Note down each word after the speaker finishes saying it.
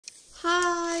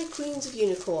Queens of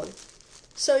Unicorn.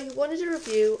 So you wanted a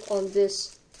review on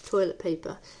this toilet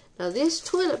paper. Now this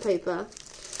toilet paper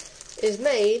is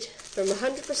made from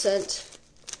 100%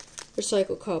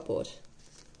 recycled cardboard.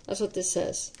 That's what this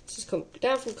says. This has come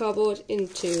down from cardboard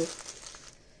into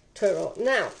toilet roll.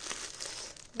 Now,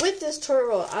 with this toilet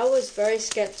roll, I was very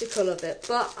skeptical of it,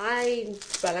 but I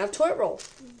ran out of toilet roll.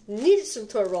 Needed some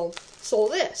toilet roll. Saw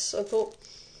this. I thought,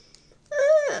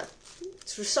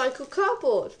 it's recycled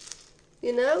cardboard.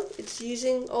 You know, it's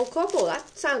using old cardboard.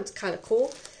 That sounds kind of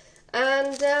cool.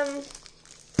 And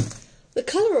the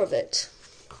colour of it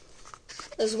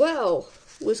as well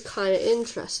was kind of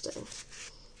interesting.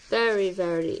 Very,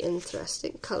 very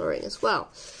interesting colouring as well.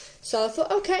 So I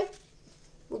thought, okay,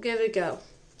 we'll give it a go.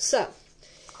 So,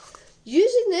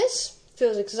 using this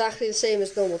feels exactly the same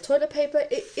as normal toilet paper.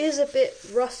 It is a bit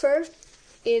rougher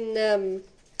in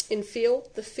feel.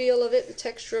 The feel of it, the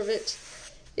texture of it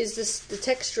is the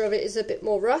texture of it is a bit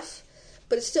more rough,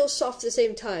 but it's still soft at the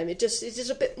same time. It's just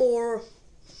a bit more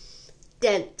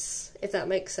dense, if that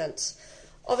makes sense.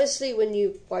 Obviously, when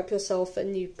you wipe yourself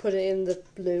and you put it in the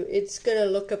blue, it's going to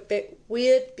look a bit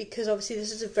weird because obviously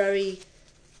this is a very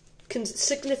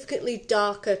significantly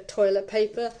darker toilet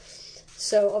paper.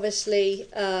 So obviously,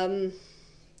 TMI,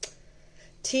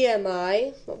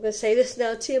 I'm going to say this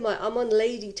now, TMI, I'm on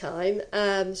lady time,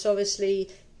 so obviously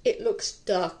it looks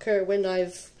darker when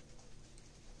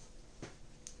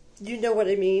you know what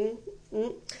I mean.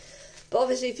 But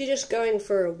obviously if you're just going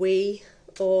for a wee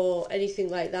or anything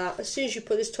like that, as soon as you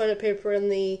put this toilet paper in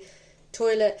the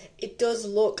toilet, it does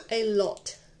look a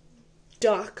lot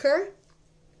darker,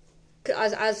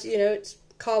 as you know, it's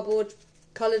cardboard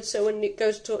coloured, so when it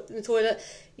goes to the toilet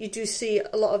you do see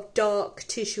a lot of dark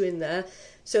tissue in there,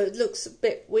 so it looks a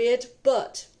bit weird.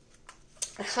 But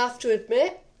I have to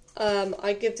admit,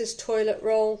 I give this toilet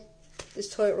roll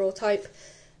type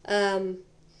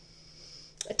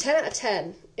a 10 out of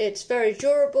 10. It's very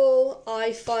durable.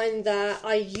 I find that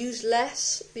I use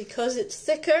less because it's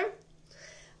thicker,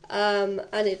 and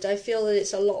I feel that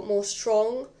it's a lot more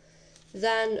strong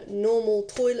than normal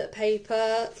toilet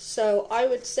paper. So I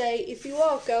would say, if you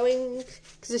are going,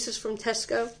 because this is from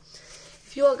Tesco,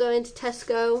 if you are going to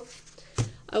Tesco,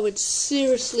 I would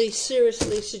seriously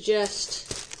suggest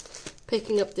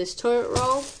picking up this toilet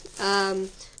roll.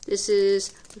 This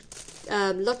is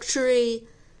luxury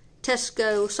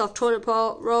Tesco soft toilet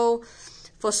roll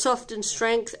for soft and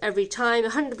strength every time.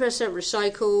 100%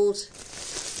 recycled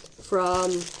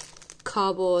from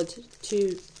cardboard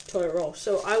to toilet roll.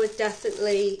 So I would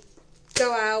definitely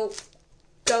go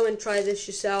and try this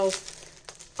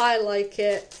yourself. I like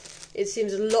it. It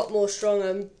seems a lot more strong.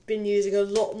 I've been using a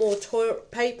lot more toilet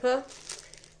paper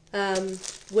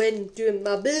when doing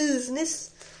my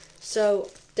business.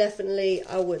 So definitely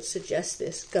I would suggest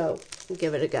this. Go and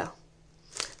give it a go.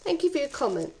 Thank you for your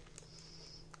comment,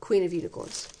 Queen of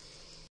Unicorns.